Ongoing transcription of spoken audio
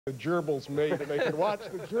the gerbils mate, and they could watch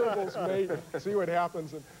the gerbils mate, see what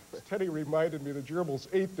happens. And Teddy reminded me the gerbils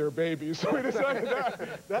ate their babies, so we decided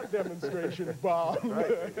that demonstration bombed.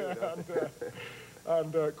 Right.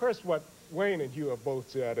 And of course, what Wayne and you have both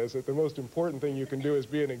said is that the most important thing you can do is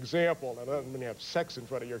be an example. And I don't mean you have sex in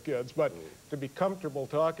front of your kids, but to be comfortable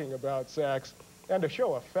talking about sex and to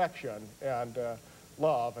show affection and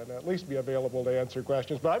love, and at least be available to answer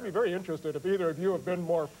questions. But I'd be very interested if either of you have been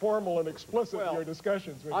more formal and explicit in your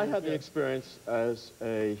discussions with I your had the kids. experience as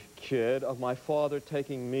a kid of my father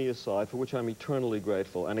taking me aside, for which I'm eternally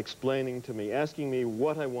grateful, and explaining to me, asking me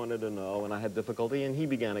what I wanted to know, and I had difficulty, and he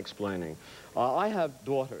began explaining. I have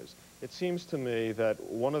daughters. It seems to me that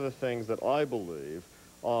one of the things that I believe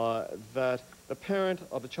that the parent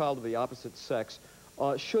of a child of the opposite sex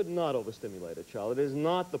should not overstimulate a child. It is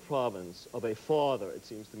not the province of a father, it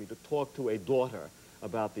seems to me, to talk to a daughter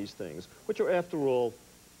about these things, which are, after all,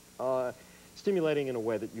 stimulating in a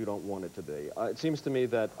way that you don't want it to be. It seems to me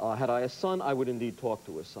that had I a son, I would indeed talk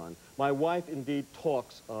to a son. My wife indeed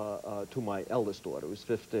talks to my eldest daughter, who's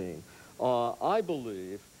 15. I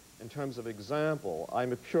believe, in terms of example,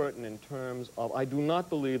 I'm a Puritan in terms of, I do not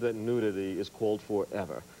believe that nudity is called for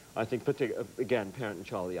ever. I think, again, parent and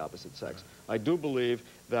child of the opposite sex. I do believe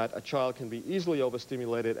that a child can be easily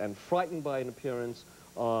overstimulated and frightened by an appearance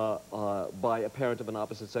by a parent of an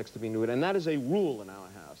opposite sex to be nude, and that is a rule in our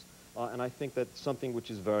house. And I think that's something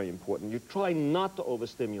which is very important. You try not to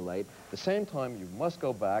overstimulate. At the same time, you must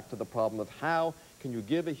go back to the problem of how can you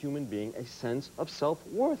give a human being a sense of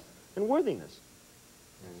self-worth and worthiness.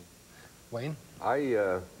 Wayne?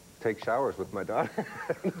 I take showers with my daughter.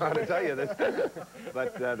 I don't know how to tell you this.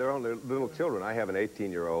 But they're only little children. I have an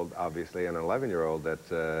 18-year-old, obviously, and an 11-year-old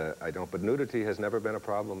that I don't. But nudity has never been a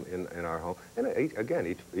problem in our home. And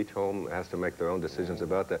again, each home has to make their own decisions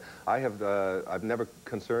about that. I've never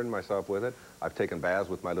concerned myself with it. I've taken baths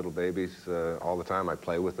with my little babies all the time. I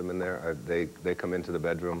play with them in there. They come into the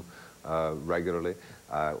bedroom regularly.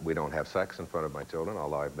 We don't have sex in front of my children,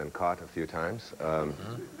 although I've been caught a few times. And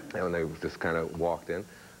they just kind of walked in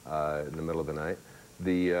the middle of the night. I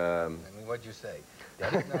mean, what'd you say?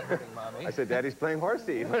 Daddy's not hurting Mommy? I said, Daddy's playing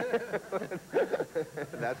horsey.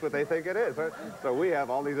 That's what they think it is. So we have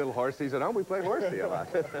all these little horsies at home. We play horsey a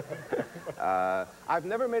lot. I've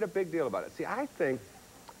never made a big deal about it. See, I think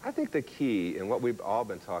the key in what we've all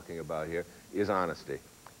been talking about here is honesty.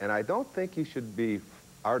 And I don't think you should be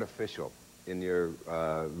artificial in your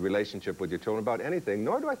relationship with your children about anything,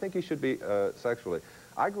 nor do I think you should be sexually.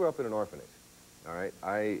 I grew up in an orphanage, all right?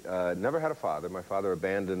 I never had a father. My father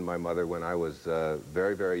abandoned my mother when I was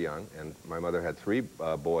very, very young, and my mother had 3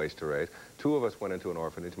 boys to raise. 2 of us went into an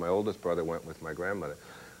orphanage. My oldest brother went with my grandmother.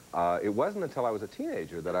 It wasn't until I was a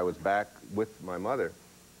teenager that I was back with my mother,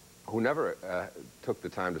 who never took the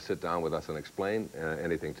time to sit down with us and explain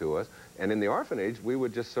anything to us. And in the orphanage, we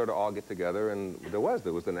would just sort of all get together, and there was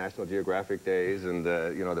the National Geographic days, and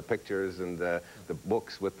you know, the pictures and the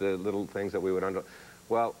books with the little things that we would underline.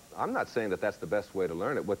 Well, I'm not saying that that's the best way to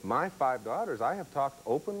learn it. With my 5 daughters, I have talked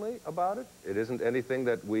openly about it. It isn't anything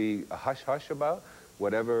that we hush-hush about.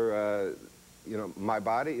 Whatever, you know, my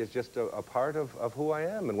body is just a part of who I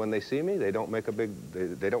am. And when they see me, they don't make a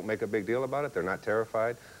big deal about it. They're not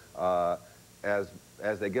terrified.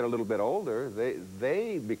 As they get a little bit older,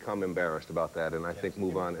 they become embarrassed about that, and I think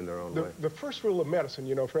move on in their own way. The first rule of medicine,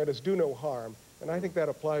 you know, Fred, is do no harm. And I think that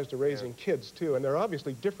applies to raising kids, too. And there are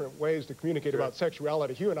obviously different ways to communicate about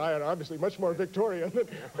sexuality. You and I are obviously much more Victorian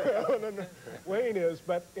than Wayne is.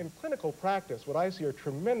 But in clinical practice, what I see are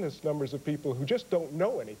tremendous numbers of people who just don't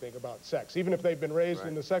know anything about sex. Even if they've been raised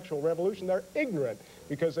in the sexual revolution, they're ignorant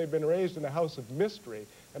because they've been raised in a house of mystery.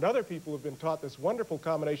 And other people have been taught this wonderful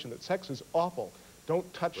combination that sex is awful.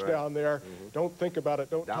 Don't touch down there. Don't think about it.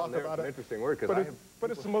 Don't talk about it. Interesting word, but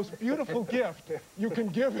it's the most beautiful gift you can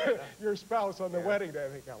give your spouse on the wedding day. I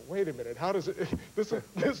think, now, wait a minute. How does it?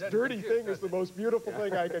 This dirty thing is the most beautiful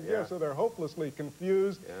thing I can give. So they're hopelessly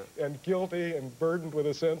confused and guilty and burdened with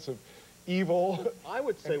a sense of evil. I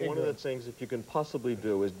would say one of the things that you can possibly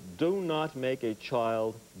do is do not make a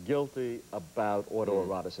child guilty about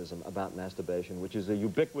autoeroticism, about masturbation, which is a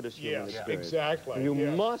ubiquitous human experience. Exactly. You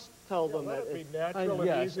must tell them let that it be natural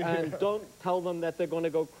and easy. And don't tell them that they're going to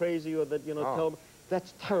go crazy, or that, you know, tell them.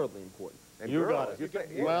 That's terribly important. And you girls, got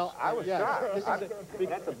it. Well, I was shocked.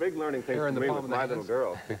 That's a big learning thing for me with my little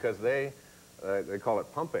girls, because they call it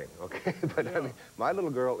pumping, okay? But I mean, my little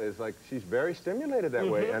girl is like, she's very stimulated that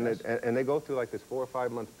way, and they go through like this 4 or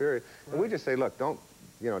 5 month period, and we just say, look, don't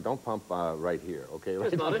pump right here, okay?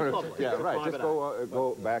 It's not in public. Yeah, right. Just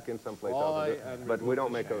go back in someplace else. But we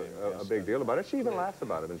don't make a big deal about it. She even laughs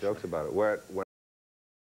about it and jokes about it.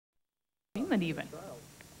 Even.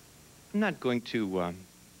 I'm not going to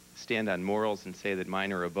stand on morals and say that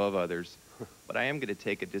mine are above others, but I am going to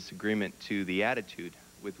take a disagreement to the attitude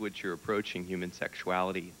with which you're approaching human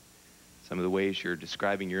sexuality, some of the ways you're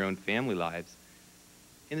describing your own family lives.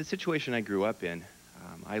 In the situation I grew up in,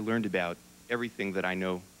 I learned about everything that I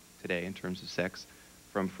know today in terms of sex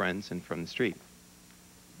from friends and from the street.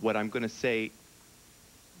 What I'm going to say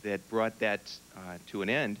that brought that to an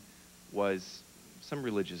end was some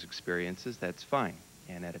religious experiences. That's fine,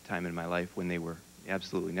 and at a time in my life when they were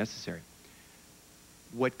absolutely necessary.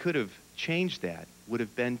 What could have changed that would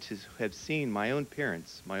have been to have seen my own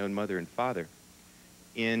parents, my own mother and father,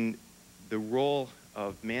 in the role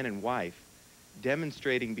of man and wife,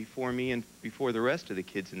 demonstrating before me and before the rest of the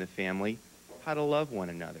kids in the family how to love one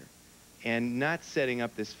another, and not setting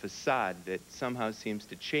up this facade that somehow seems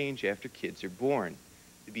to change after kids are born.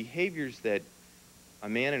 The behaviors that a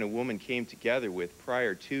man and a woman came together with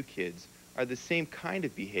prior to kids are the same kind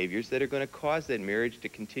of behaviors that are going to cause that marriage to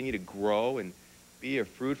continue to grow and be a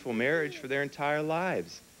fruitful marriage for their entire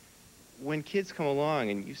lives. When kids come along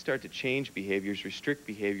and you start to change behaviors, restrict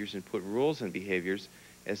behaviors, and put rules on behaviors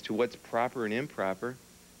as to what's proper and improper,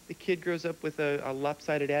 the kid grows up with a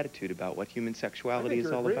lopsided attitude about what human sexuality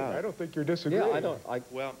is all about. I don't think you're disagreeing. Yeah,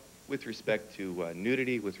 Well, with respect to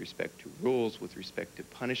nudity, with respect to rules, with respect to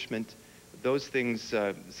punishment, those things,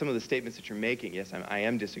 some of the statements that you're making, yes, I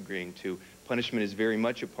am disagreeing to. Punishment is very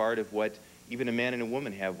much a part of what even a man and a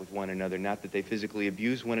woman have with one another. Not that they physically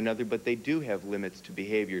abuse one another, but they do have limits to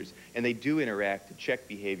behaviors, and they do interact to check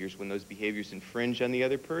behaviors when those behaviors infringe on the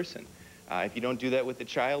other person. If you don't do that with the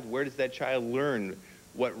child, where does that child learn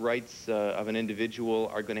what rights of an individual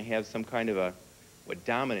are going to have some kind of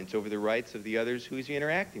dominance over the rights of the others who he's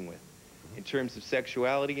interacting with? In terms of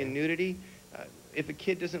sexuality and nudity, if a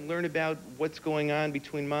kid doesn't learn about what's going on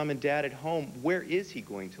between mom and dad at home, where is he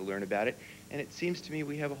going to learn about it? And it seems to me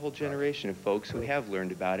we have a whole generation of folks who have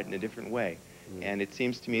learned about it in a different way. And it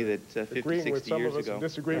seems to me that 50, Agreeing 60 with some years of us ago... and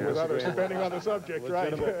disagreeing with others, depending on the subject,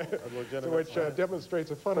 right? So which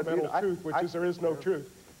demonstrates a fundamental truth, which is there is no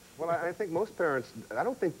truth. Well, I think most parents, I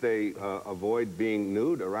don't think they avoid being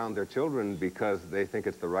nude around their children because they think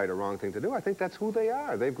it's the right or wrong thing to do. I think that's who they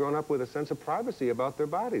are. They've grown up with a sense of privacy about their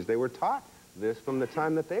bodies. They were taught this from the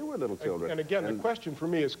time that they were little children. And again, the question for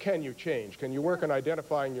me is, can you change? Can you work on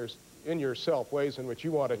identifying in yourself ways in which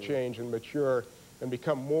you want to change and mature and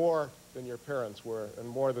become more than your parents were and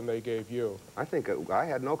more than they gave you? I think I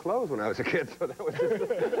had no clothes when I was a kid, so that was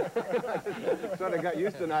just sort of got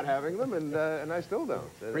used to not having them, and I still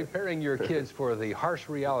don't. Preparing your kids for the harsh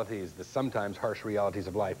realities, the sometimes harsh realities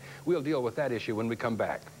of life. We'll deal with that issue when we come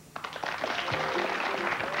back.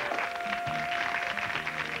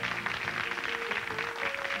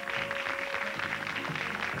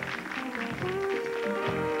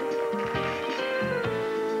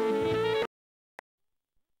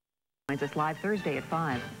 Joins us live Thursday at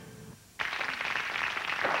 5.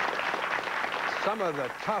 Some of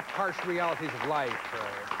the tough, harsh realities of life,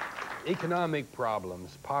 economic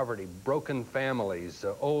problems, poverty, broken families,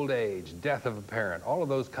 old age, death of a parent, all of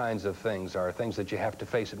those kinds of things are things that you have to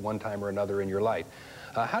face at one time or another in your life.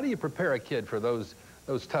 How do you prepare a kid for those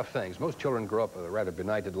tough things? Most children grow up with a rather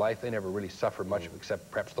benighted life. They never really suffer much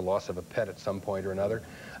except perhaps the loss of a pet at some point or another.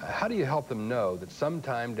 How do you help them know that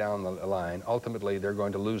sometime down the line, ultimately, they're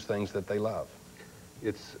going to lose things that they love?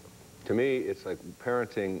 To me, it's like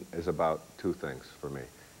parenting is about two things for me.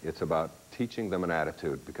 It's about teaching them an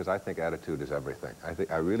attitude, because I think attitude is everything.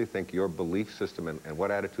 I really think your belief system and what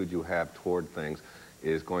attitude you have toward things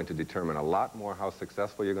is going to determine a lot more how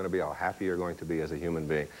successful you're going to be, how happy you're going to be as a human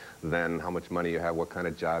being, than how much money you have, what kind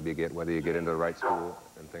of job you get, whether you get into the right school,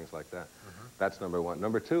 and things like that. That's number one.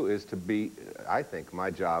 Number two is to be, I think my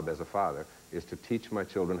job as a father is to teach my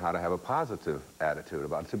children how to have a positive attitude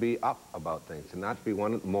about it, to be up about things, to not be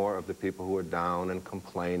one more of the people who are down and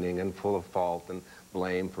complaining and full of fault and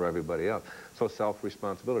blame for everybody else. So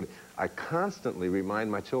self-responsibility. I constantly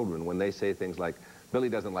remind my children when they say things like, Billy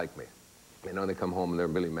doesn't like me. You know, they come home and they're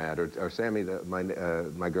really mad. Or Sammy,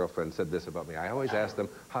 my girlfriend, said this about me. I always ask them,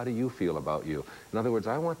 how do you feel about you? In other words,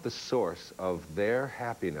 I want the source of their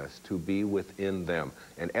happiness to be within them.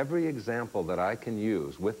 And every example that I can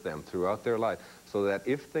use with them throughout their life, so that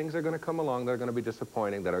if things are going to come along that are going to be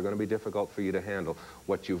disappointing, that are going to be difficult for you to handle,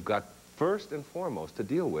 what you've got first and foremost to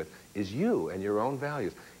deal with is you and your own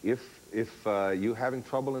values. If you're having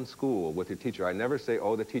trouble in school with your teacher, I never say,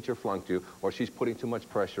 oh, the teacher flunked you, or she's putting too much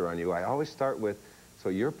pressure on you. I always start with, so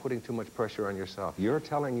you're putting too much pressure on yourself. You're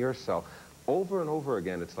telling yourself, Over and over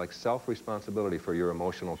again, it's like self-responsibility for your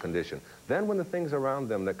emotional condition. Then when the things around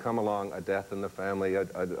them that come along, a death in the family, a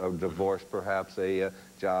divorce perhaps, a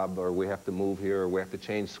job, or we have to move here, or we have to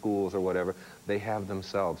change schools or whatever, they have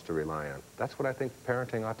themselves to rely on. That's what I think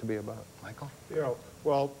parenting ought to be about. Michael? You know,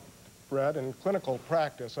 well, Fred, in clinical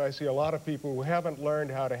practice, I see a lot of people who haven't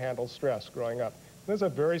learned how to handle stress growing up. This is a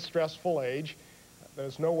very stressful age.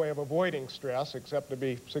 There's no way of avoiding stress except to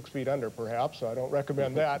be 6 feet under, perhaps, so I don't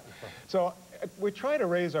recommend that. So we try to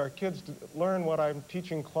raise our kids to learn what I'm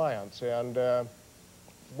teaching clients, and,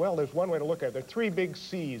 well, there's one way to look at it. There are 3 big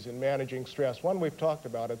C's in managing stress. One we've talked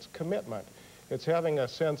about, it's commitment. It's having a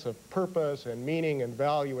sense of purpose and meaning and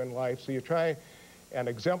value in life, so you try and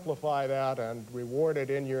exemplify that and reward it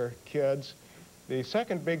in your kids. The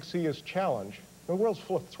second big C is challenge. The world's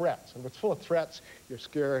full of threats, and if it's full of threats, you're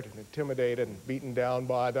scared and intimidated and beaten down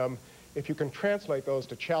by them. If you can translate those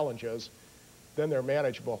to challenges, then they're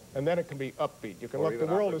manageable, and then it can be upbeat. You can Or look the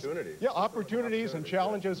even world as opportunities. opportunities and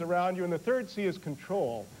challenges around you. And the third C is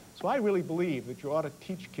control. So I really believe that you ought to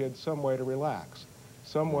teach kids some way to relax,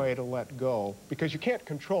 some way to let go, because you can't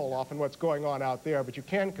control often what's going on out there, but you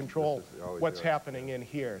can control what's happening in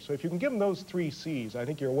here. So if you can give them those 3 C's, I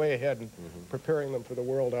think you're way ahead in preparing them for the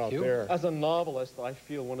world out there. As a novelist, I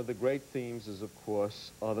feel one of the great themes is, of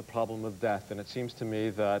course, the problem of death. And it seems to me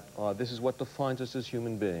that this is what defines us as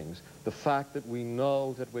human beings, the fact that we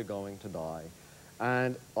know that we're going to die.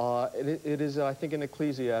 And it is, I think, in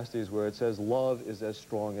Ecclesiastes where it says, love is as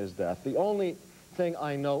strong as death. The only thing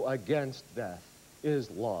I know against death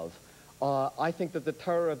is love. I think that the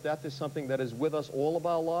terror of death is something that is with us all of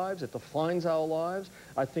our lives. It defines our lives.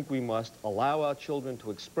 I think we must allow our children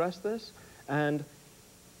to express this. And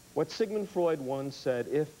what Sigmund Freud once said,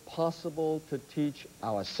 if possible, to teach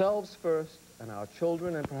ourselves first and our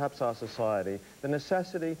children and perhaps our society the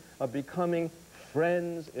necessity of becoming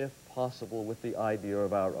friends, if possible, with the idea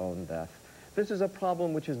of our own death. This is a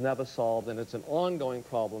problem which is never solved, and it's an ongoing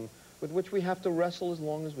problem with which we have to wrestle as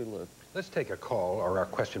long as we live. Let's take a call or a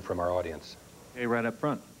question from our audience. Hey, right up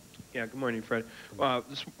front. Yeah, good morning, Fred.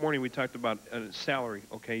 This morning we talked about salary,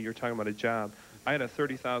 okay? You're talking about a job. I had a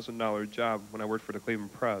 $30,000 job when I worked for the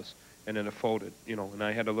Cleveland Press, and then it folded, you know, and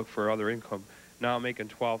I had to look for other income. Now I'm making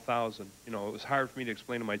 $12,000. You know, it was hard for me to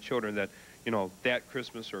explain to my children that, you know, that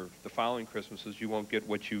Christmas or the following Christmases you won't get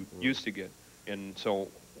what you used to get. And so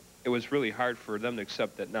it was really hard for them to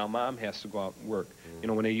accept that now Mom has to go out and work, you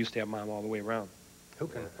know, when they used to have Mom all the way around. Who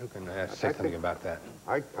can say something about that?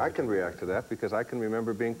 I can react to that because I can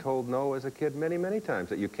remember being told no as a kid many, many times,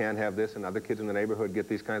 that you can't have this, and other kids in the neighborhood get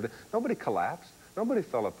these kinds of things. Nobody collapsed. Nobody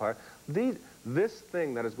fell apart. This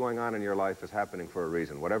thing that is going on in your life is happening for a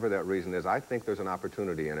reason. Whatever that reason is, I think there's an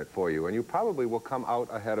opportunity in it for you, and you probably will come out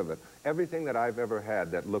ahead of it. Everything that I've ever had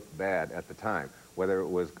that looked bad at the time, whether it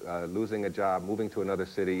was losing a job, moving to another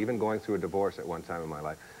city, even going through a divorce at one time in my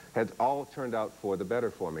life, has all turned out for the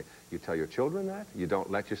better for me. You tell your children that. You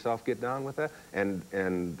don't let yourself get down with that.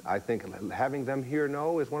 And I think having them hear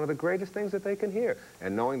no is one of the greatest things that they can hear.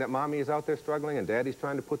 And knowing that Mommy is out there struggling and Daddy's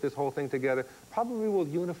trying to put this whole thing together probably will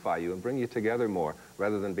unify you and bring you together more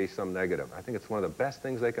rather than be some negative. I think it's one of the best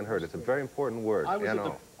things they can hear. It's a very important word,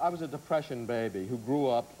 N-O. I was a Depression baby who grew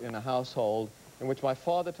up in a household in which my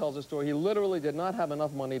father tells a story. He literally did not have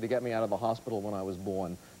enough money to get me out of the hospital when I was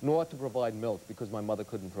born, nor to provide milk because my mother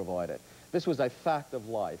couldn't provide it. This was a fact of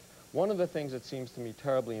life. One of the things that seems to me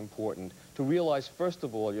terribly important to realize, first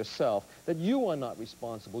of all, yourself, that you are not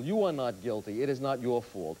responsible, you are not guilty, it is not your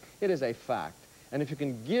fault, it is a fact. And if you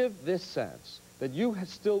can give this sense that you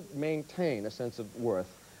still maintain a sense of worth,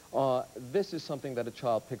 this is something that a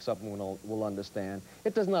child picks up and will understand.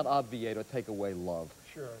 It does not obviate or take away love.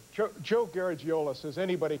 Sure. Joe Garagiola says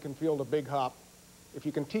anybody can field a big hop if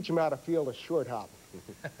you can teach them how to field a short hop.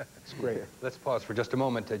 It's great. Let's pause for just a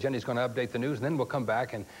moment. Jenny's going to update the news, and then we'll come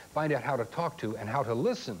back and find out how to talk to and how to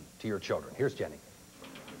listen to your children. Here's Jenny.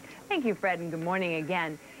 Thank you, Fred, and good morning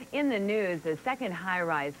again. In the news, a second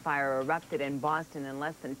high-rise fire erupted in Boston in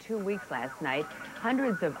less than 2 weeks last night.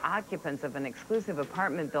 Hundreds of occupants of an exclusive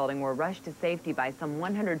apartment building were rushed to safety by some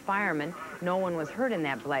 100 firemen. No one was hurt in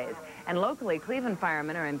that blaze. And locally, Cleveland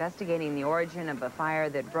firemen are investigating the origin of a fire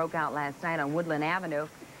that broke out last night on Woodland Avenue.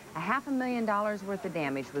 $500,000 worth of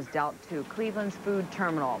damage was dealt to Cleveland's food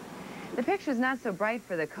terminal. The picture's not so bright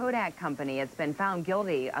for the Kodak company. It's been found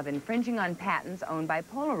guilty of infringing on patents owned by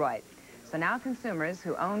Polaroid. So now consumers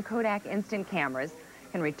who own Kodak instant cameras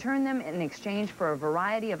can return them in exchange for a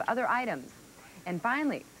variety of other items. And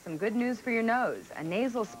finally, some good news for your nose. A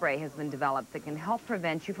nasal spray has been developed that can help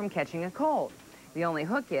prevent you from catching a cold. The only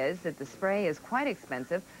hook is that the spray is quite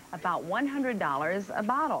expensive, about $100 a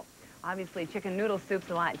bottle. Obviously, chicken noodle soup's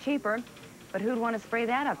a lot cheaper. But who'd want to spray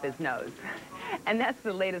that up his nose? And that's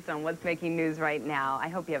the latest on what's making news right now. I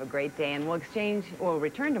hope you have a great day, and we'll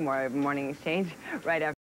return to more Morning Exchange right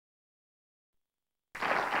after.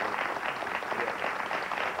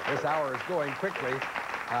 This hour is going quickly.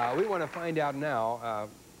 We want to find out now,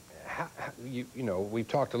 you know, we've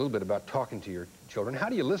talked a little bit about talking to your children. How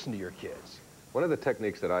do you listen to your kids? One of the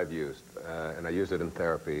techniques that I've used, and I used it in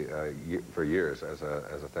therapy for years as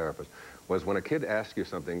a therapist, was when a kid asks you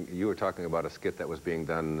something. You were talking about a skit that was being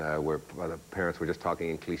done where the parents were just talking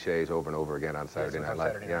in cliches over and over again on Saturday Night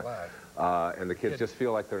Live. Saturday Night Live. And the kids just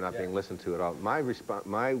feel like they're not being listened to at all.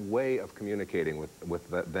 My way of communicating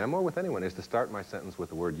with them or with anyone is to start my sentence with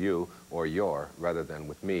the word you or your rather than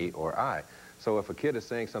with me or I. So if a kid is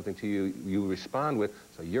saying something to you, you respond with,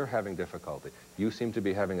 so you're having difficulty. You seem to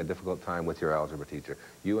be having a difficult time with your algebra teacher.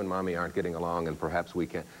 You and mommy aren't getting along, and perhaps we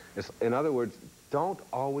can't. In other words, don't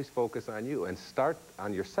always focus on you and start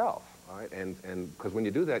on yourself. All right? And because when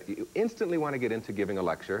you do that, you instantly want to get into giving a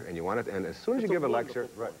lecture, and you want it, and as soon as you give a lecture,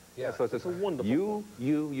 right? Yeah, so it's a wonderful. You,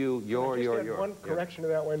 your. One correction to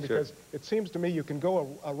that one, because it seems to me you can go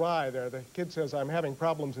awry there. The kid says, I'm having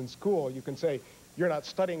problems in school. You can say, you're not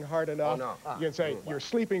studying hard enough. Oh, no. You can say, you're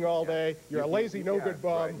sleeping all day. You're a lazy, no-good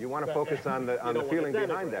bum. Right. You want to focus on the feeling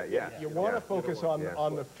behind that, yeah. You want to focus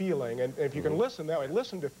on the feeling, and if you can listen that way,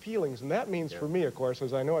 listen to feelings, and that means for me, of course,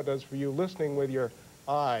 as I know it does for you, listening with your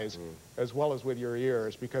eyes as well as with your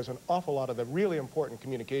ears, because an awful lot of the really important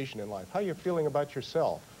communication in life, how are you feeling about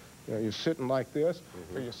yourself? You know, you're sitting like this,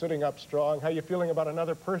 or you're sitting up strong. How are you feeling about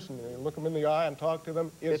another person? You look them in the eye and talk to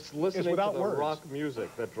them. It's listening to the rock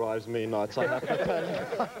music that drives me nuts. I have to tell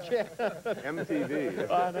you.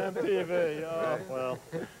 MTV. On MTV. Oh, well.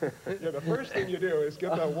 Yeah, the first thing you do is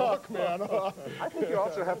get the Walkman off. I think you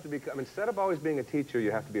also have to become, instead of always being a teacher,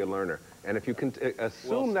 you have to be a learner. And if you can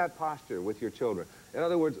assume that posture with your children, in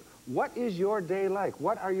other words, what is your day like?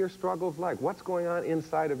 What are your struggles like? What's going on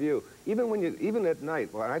inside of you? Even at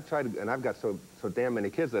night, well, I try to, and I've got so damn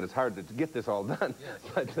many kids that it's hard to get this all done.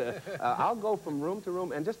 But I'll go from room to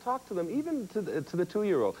room and just talk to them, even to the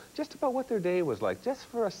 2-year-old, just about what their day was like, just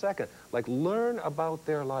for a second. Like, learn about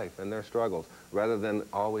their life and their struggles, rather than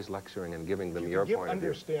always lecturing and giving them your point of view.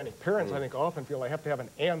 Understanding. Parents, I think, often feel they have to have an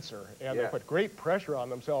answer, and they put great pressure on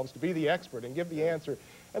themselves to be the expert and give the answer.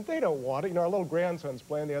 And they don't want it. You know, our little grandson's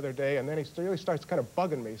playing the other day, and then he really starts kind of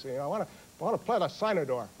bugging me, saying, I want to play the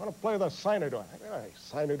Sinodor. I want to play the Sinodor.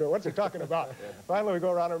 Sinodor, what's he talking about? Finally, we go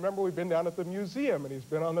around, and remember, we've been down at the museum, and he's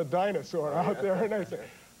been on the dinosaur out there, and I say,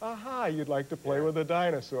 aha, you'd like to play with a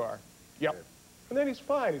dinosaur. Yep. And then he's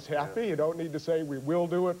fine. He's happy. You don't need to say, we will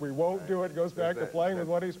do it, we won't do it. Goes back to playing with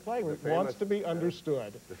what he's playing with. Wants to be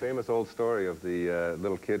understood. The famous old story of the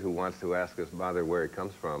little kid who wants to ask his mother where he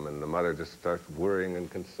comes from, and the mother just starts worrying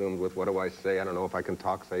and consumed with, what do I say? I don't know if I can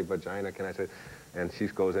talk, say vagina, can I say? And she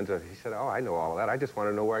goes into, he said, oh, I know all that. I just want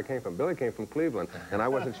to know where I came from. Billy came from Cleveland, and I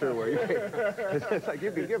wasn't sure where you came from. It's like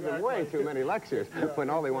you can give them way too many lectures when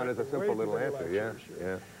all they want is a simple little answer.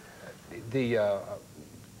 Yeah. The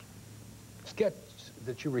sketch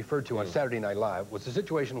that you referred to on Saturday Night Live was a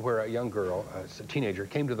situation where a young girl, a teenager,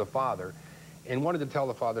 came to the father and wanted to tell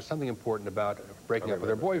the father something important about breaking up with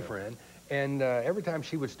her boyfriend. And every time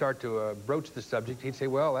she would start to broach the subject, he'd say,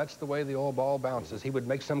 well, that's the way the old ball bounces. He would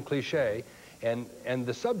make some cliche, and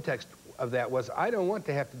the subtext of that was, I don't want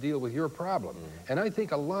to have to deal with your problem. And I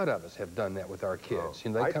think a lot of us have done that with our kids.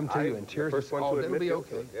 You know, they come to you in tears and say, oh, it'll be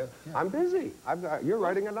okay. I'm busy. You're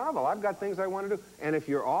writing a novel. I've got things I want to do. And if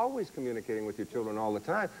you're always communicating with your children all the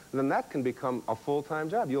time, then that can become a full-time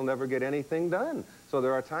job. You'll never get anything done. So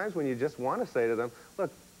there are times when you just want to say to them,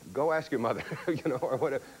 look, go ask your mother, you know, or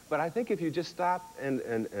whatever. But I think if you just stop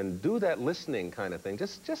and do that listening kind of thing,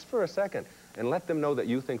 just for a second, and let them know that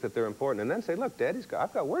you think that they're important, and then say, look,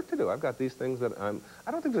 I've got work to do. I've got these things that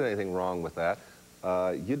I don't think there's anything wrong with that.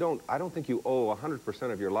 I don't think you owe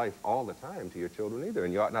 100% of your life all the time to your children either,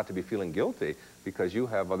 and you ought not to be feeling guilty because you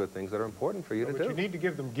have other things that are important for you to do. But you need to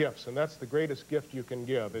give them gifts, and that's the greatest gift you can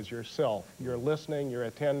give, is yourself. You're listening, you're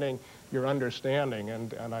attending, you're understanding,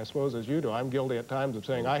 and I suppose as you do, I'm guilty at times of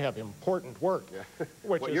saying I have important work.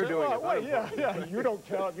 Which what you're doing is not important. You don't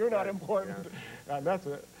count, you're not important. And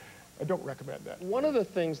I don't recommend that. One of the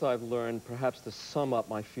things that I've learned, perhaps to sum up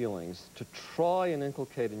my feelings, to try and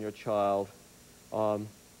inculcate in your child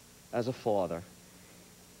as a father,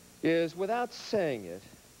 is without saying it,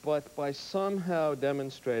 but by somehow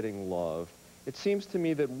demonstrating love, it seems to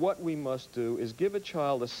me that what we must do is give a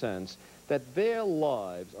child a sense that their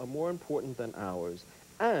lives are more important than ours,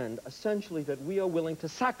 and essentially that we are willing to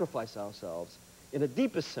sacrifice ourselves in a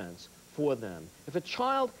deeper sense for them. If a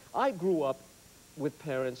child, I grew up with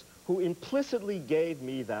parents who implicitly gave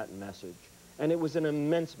me that message. And it was an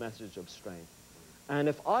immense message of strength. And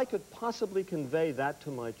if I could possibly convey that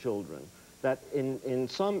to my children, that in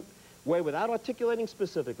some way, without articulating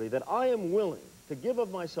specifically, that I am willing to give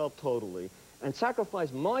of myself totally and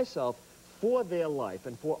sacrifice myself for their life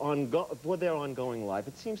and for their ongoing life,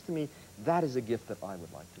 it seems to me that is a gift that I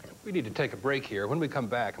would like to give. We need to take a break here. When we come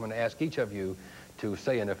back, I'm going to ask each of you to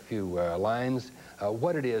say in a few lines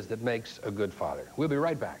what it is that makes a good father. We'll be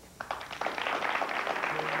right back.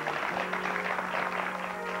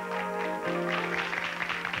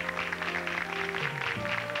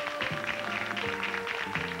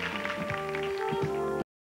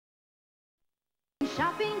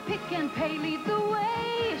 Shopping, pick and pay, lead the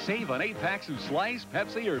way. Save on 8-packs of Slice,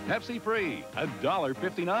 Pepsi, or Pepsi Free.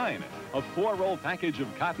 $1.59. A 4-roll package of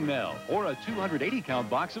Cottonelle or a 280-count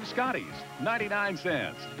box of Scotties. 99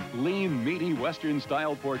 cents. Lean, meaty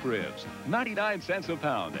Western-style pork ribs. 99 cents a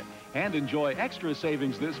pound. And enjoy extra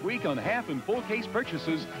savings this week on half and full case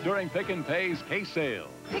purchases during Pick and Pay's case sale.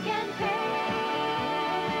 Pick and pay,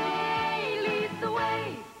 lead the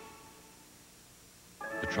way.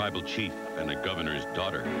 The tribal chief and a governor's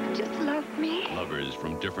daughter. Just love me. Lovers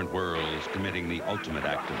from different worlds committing the ultimate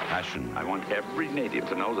act of passion. I want every native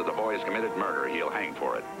to know that the boy has committed murder. He'll hang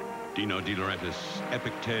for it. Dino De Laurentiis'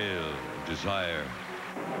 epic tale of desire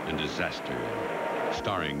and disaster.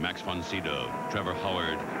 Starring Max von Sydow, Trevor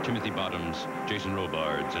Howard, Timothy Bottoms, Jason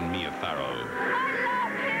Robards, and Mia Farrow.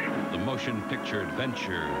 The motion picture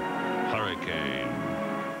adventure, Hurricane.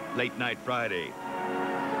 Late Night Friday.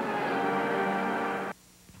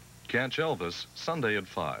 Catch Elvis Sunday at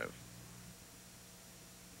 5.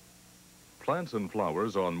 Plants and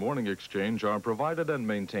flowers on Morning Exchange are provided and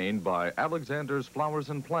maintained by Alexander's Flowers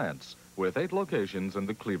and Plants, with 8 locations in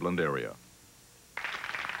the Cleveland area.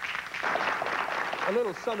 A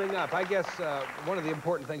little summing up. I guess one of the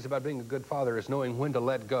important things about being a good father is knowing when to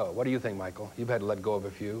let go. What do you think, Michael? You've had to let go of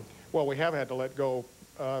a few. Well, we have had to let go.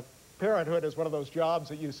 Parenthood is one of those jobs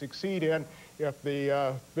that you succeed in if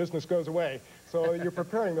the business goes away. So you're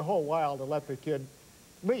preparing the whole while to let the kid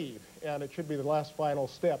leave, and it should be the last final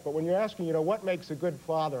step. But when you're asking, you know, what makes a good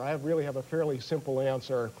father, I really have a fairly simple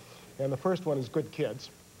answer. And the first one is good kids.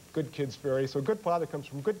 Good kids vary. So good father comes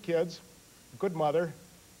from good kids, good mother,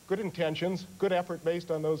 good intentions, good effort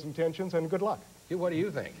based on those intentions, and good luck. What do you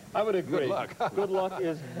think? I would agree. Good luck. Good luck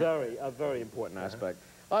is a very important aspect.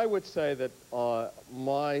 I would say that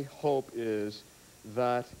my hope is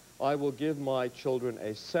that I will give my children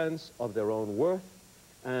a sense of their own worth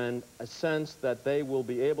and a sense that they will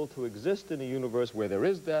be able to exist in a universe where there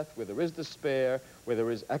is death, where there is despair, where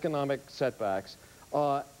there is economic setbacks,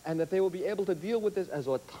 and that they will be able to deal with this as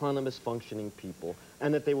autonomous functioning people,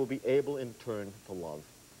 and that they will be able in turn to love.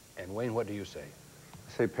 And Wayne, what do you say?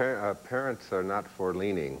 I say parents are not for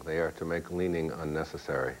leaning. They are to make leaning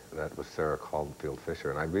unnecessary. That was Sarah Caulfield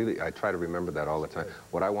Fisher, and I try to remember that all the time.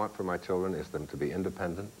 What I want for my children is them to be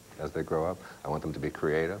independent as they grow up. I want them to be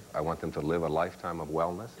creative. I want them to live a lifetime of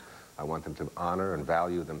wellness. I want them to honor and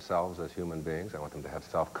value themselves as human beings. I want them to have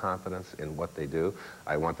self-confidence in what they do.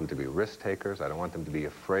 I want them to be risk takers. I don't want them to be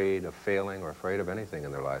afraid of failing or afraid of anything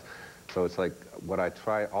in their lives. So it's like what I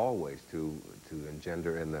try always to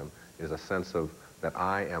engender in them is a sense of that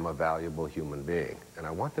I am a valuable human being. And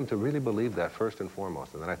I want them to really believe that first and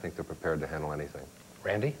foremost, and then I think they're prepared to handle anything.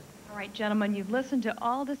 Randy? All right, gentlemen, you've listened to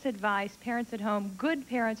all this advice. Parents at home, good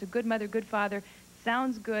parents, a good mother, good father,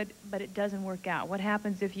 sounds good, but it doesn't work out. What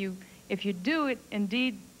happens if you do it,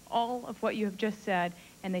 indeed, all of what you have just said,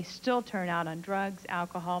 and they still turn out on drugs,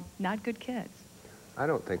 alcohol, not good kids? I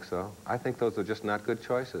don't think so. I think those are just not good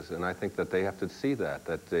choices, and I think that they have to see that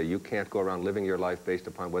you can't go around living your life based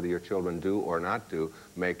upon whether your children do or not do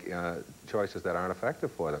make choices that aren't effective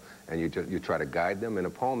for them. And you try to guide them. In a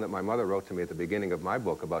poem that my mother wrote to me at the beginning of my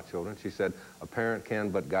book about children, she said, "A parent can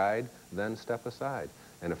but guide, then step aside."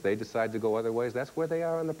 And if they decide to go other ways, that's where they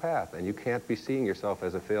are on the path. And you can't be seeing yourself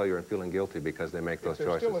as a failure and feeling guilty because they make those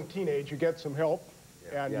choices. If they're still in teenage, you get some help.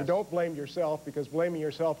 And you don't blame yourself, because blaming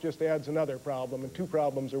yourself just adds another problem, and 2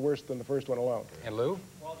 problems are worse than the first one alone. And Lou?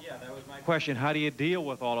 Well, yeah, that was my question. How do you deal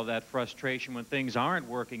with all of that frustration when things aren't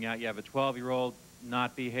working out? You have a 12-year-old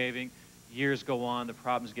not behaving. Years go on, the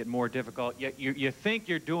problems get more difficult. You think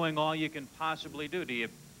you're doing all you can possibly do. Do you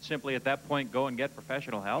simply at that point go and get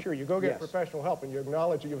professional help? Sure, you go get professional help, and you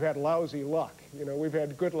acknowledge that you've had lousy luck. You know, we've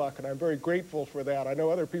had good luck, and I'm very grateful for that. I know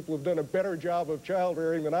other people have done a better job of child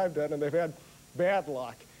rearing than I've done, and they've had bad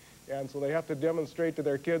luck. And so they have to demonstrate to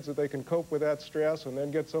their kids that they can cope with that stress and then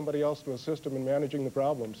get somebody else to assist them in managing the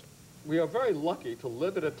problems. We are very lucky to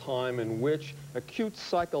live at a time in which acute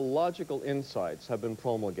psychological insights have been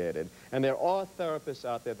promulgated. And there are therapists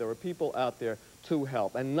out there are people out there to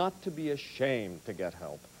help, and not to be ashamed to get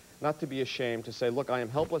help. Not to be ashamed to say, look, I am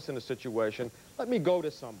helpless in a situation. Let me go to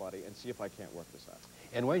somebody and see if I can't work this out.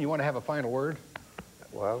 And Wayne, you want to have a final word?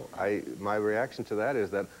 Well, my reaction to that is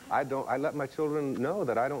that I let my children know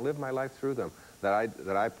that I don't live my life through them, that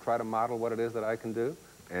I try to model what it is that I can do,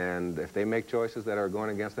 and if they make choices that are going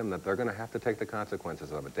against them, that they're going to have to take the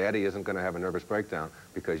consequences of it. Daddy isn't going to have a nervous breakdown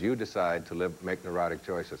because you decide to make neurotic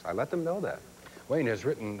choices. I let them know that. Wayne has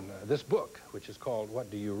written this book, which is called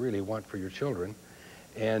What Do You Really Want for Your Children?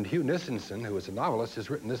 And Hugh Nissenson, who is a novelist, has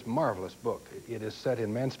written this marvelous book. It is set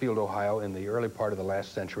in Mansfield, Ohio, in the early part of the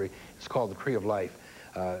last century. It's called The Tree of Life.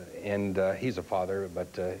 He's a father,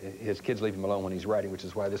 but his kids leave him alone when he's writing, which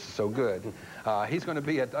is why this is so good. He's going to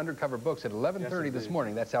be at Undercover Books at 11:30 this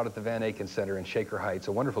morning. That's out at the Van Aken Center in Shaker Heights,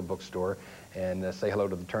 a wonderful bookstore. And say hello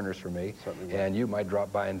to the Turners for me. And you might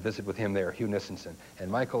drop by and visit with him there, Hugh Nissenson.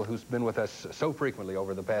 And Michael, who's been with us so frequently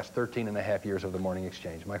over the past 13.5 years of the Morning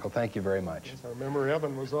Exchange. Michael, thank you very much. Yes, I remember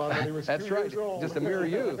Evan was on when he was 2 years old. Just a mere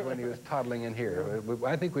youth when he was toddling in here.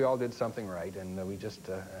 I think we all did something right, and we just,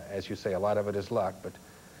 as you say, a lot of it is luck, but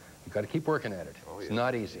you've got to keep working at it. It's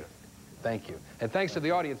not easy. Thank you. And thanks to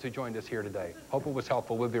the audience who joined us here today. Hope it was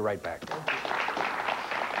helpful. We'll be right back.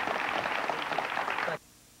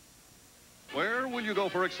 Where will you go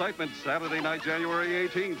for excitement Saturday night, January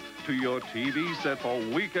 18th? To your TV set for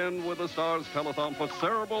Weekend with the Stars telethon for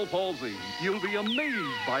cerebral palsy. You'll be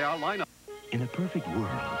amazed by our lineup. In a perfect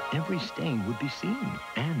world, every stain would be seen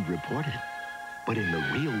and reported. But in the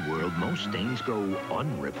real world, most stains go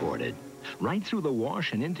unreported. Right through the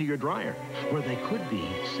wash and into your dryer, where they could be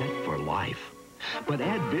set for life. But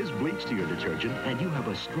add Biz Bleach to your detergent, and you have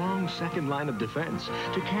a strong second line of defense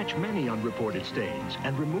to catch many unreported stains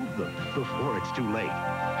and remove them before it's too late.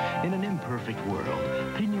 In an imperfect world,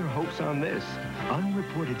 pin your hopes on this.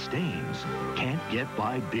 Unreported stains can't get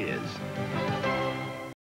by Biz.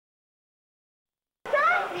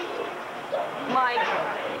 Mike,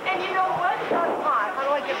 and you know what? Ross Paz. How do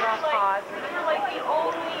I get Ross Paz? You're like the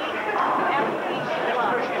only application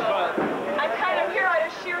left. I'm kind of here out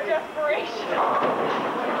of sheer desperation.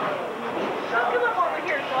 Come up over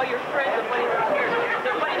here so all your friends and buddies are here.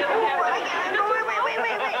 Everybody doesn't have it. Wait.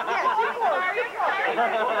 Yes, sorry.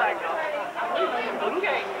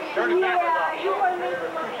 Okay. Yeah, you want to make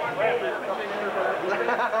some money.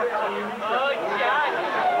 Oh, John.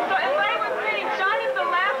 So as I was saying, John is the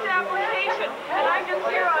last application, and I'm just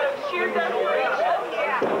here out of sheer desperation.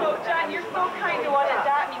 So, John, you're so kind to want to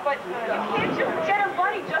adopt me, but you can't just get a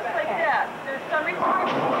buddy just like that. There's some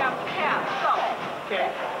requirements you have to have. So,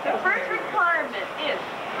 the first requirement is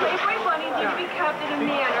Playboy bunnies need to be kept in a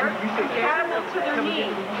manner compatible to their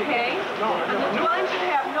needs, okay? And the dwelling should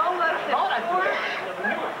have no less than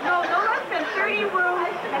 30 rooms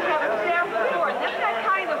and have a staff of 4. That's that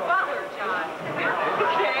kind of butler, John.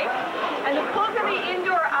 Okay? And the pool can be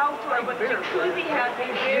indoor or outdoor, but the jacuzzi has to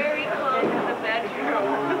be very close to the bedroom.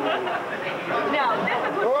 Now, this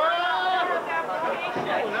is what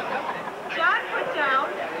application. John put down.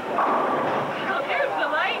 Oh, there's the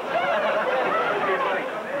light.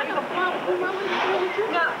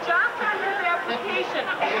 Now, John put on this application.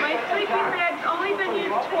 My sleeping bag's only been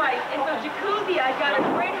used twice. In the jacuzzi, I got a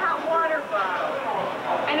great hot water bottle.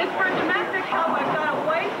 And it's for domestic help. I've got a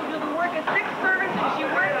wife who doesn't work at 6 service and she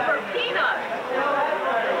works for peanuts.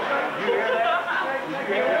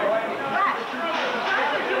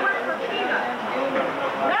 You work for peanuts.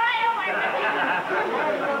 No, I don't work for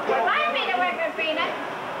peanuts. I mean I work for peanuts.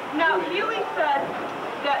 Now, Huey said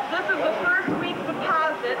that this is the first week's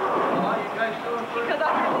deposit because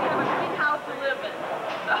I really have a clean house to live in.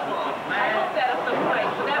 So I hope that is the way.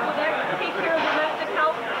 So that will actually take care of domestic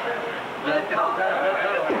help.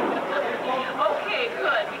 Okay,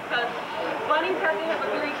 good, because bunnies have to have a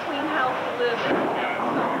very clean house to live in.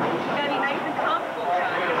 So, gotta be nice and comfortable,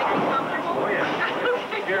 John. You make me comfortable? Oh, yeah.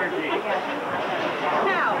 Okay. Guaranteed.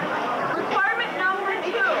 Now, requirement number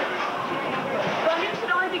 2. Bunnies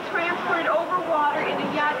should only be transported over water in a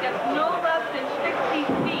yacht that's no less than 60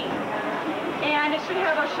 feet. And it should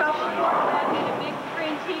have a shuffleboard and a big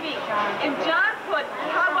screen TV. And John put,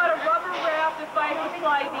 how about a rubber raft if I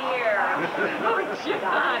supply the air? Oh,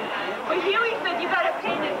 John. But Huey said you got to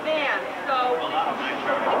pay in advance, so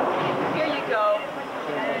here you go.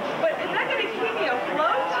 But is that going to keep me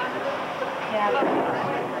afloat? Yeah.